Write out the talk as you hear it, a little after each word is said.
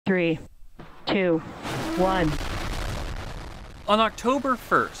3, 2, 1. On October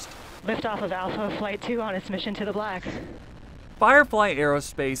 1st, Liftoff of Alpha Flight 2 on its mission to the black. Firefly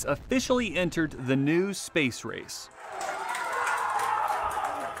Aerospace officially entered the new space race.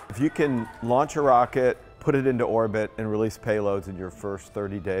 If you can launch a rocket, put it into orbit, and release payloads in your first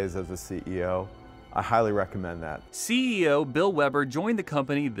 30 days as a CEO, I highly recommend that. CEO Bill Weber joined the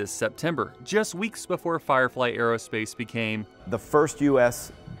company this September, just weeks before Firefly Aerospace became the first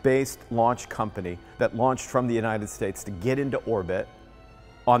US-based launch company that launched from the United States to get into orbit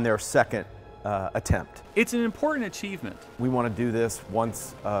on their second attempt. It's an important achievement. We want to do this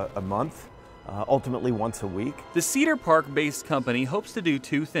once a month, ultimately once a week. The Cedar Park-based company hopes to do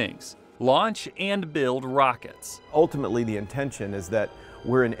two things: launch and build rockets. Ultimately, the intention is that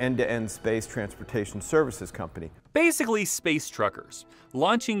we're an end-to-end space transportation services company. Basically space truckers,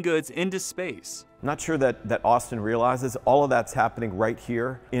 launching goods into space. I'm not sure that Austin realizes all of that's happening right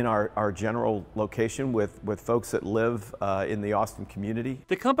here in our general location with folks that live in the Austin community.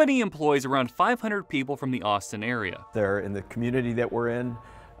 The company employs around 500 people from the Austin area. They're in the community that we're in.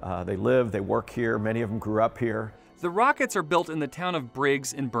 They live, they work here, many of them grew up here. The rockets are built in the town of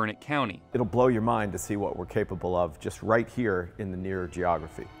Briggs in Burnett County. It'll blow your mind to see what we're capable of just right here in the near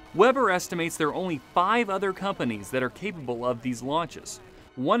geography. Weber estimates there are only 5 other companies that are capable of these launches,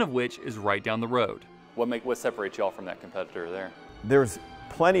 one of which is right down the road. What separates y'all from that competitor there? There's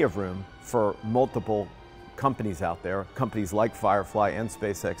plenty of room for multiple companies out there, companies like Firefly and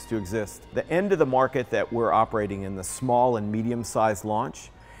SpaceX, to exist. The end of the market that we're operating in, the small and medium-sized launch,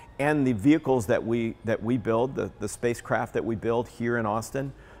 and the vehicles that we build, the spacecraft that we build here in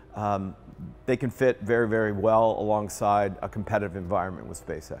Austin, they can fit very, very well alongside a competitive environment with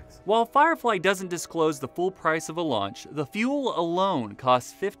SpaceX. While Firefly doesn't disclose the full price of a launch, the fuel alone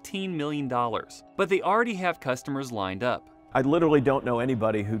costs $15 million, but they already have customers lined up. I literally don't know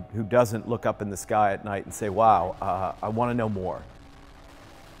anybody who doesn't look up in the sky at night and say, wow, I want to know more.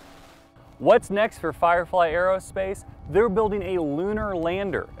 What's next for Firefly Aerospace? They're building a lunar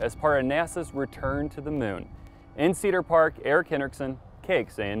lander as part of NASA's return to the moon. In Cedar Park, Eric Hendrickson,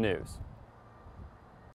 KXAN News.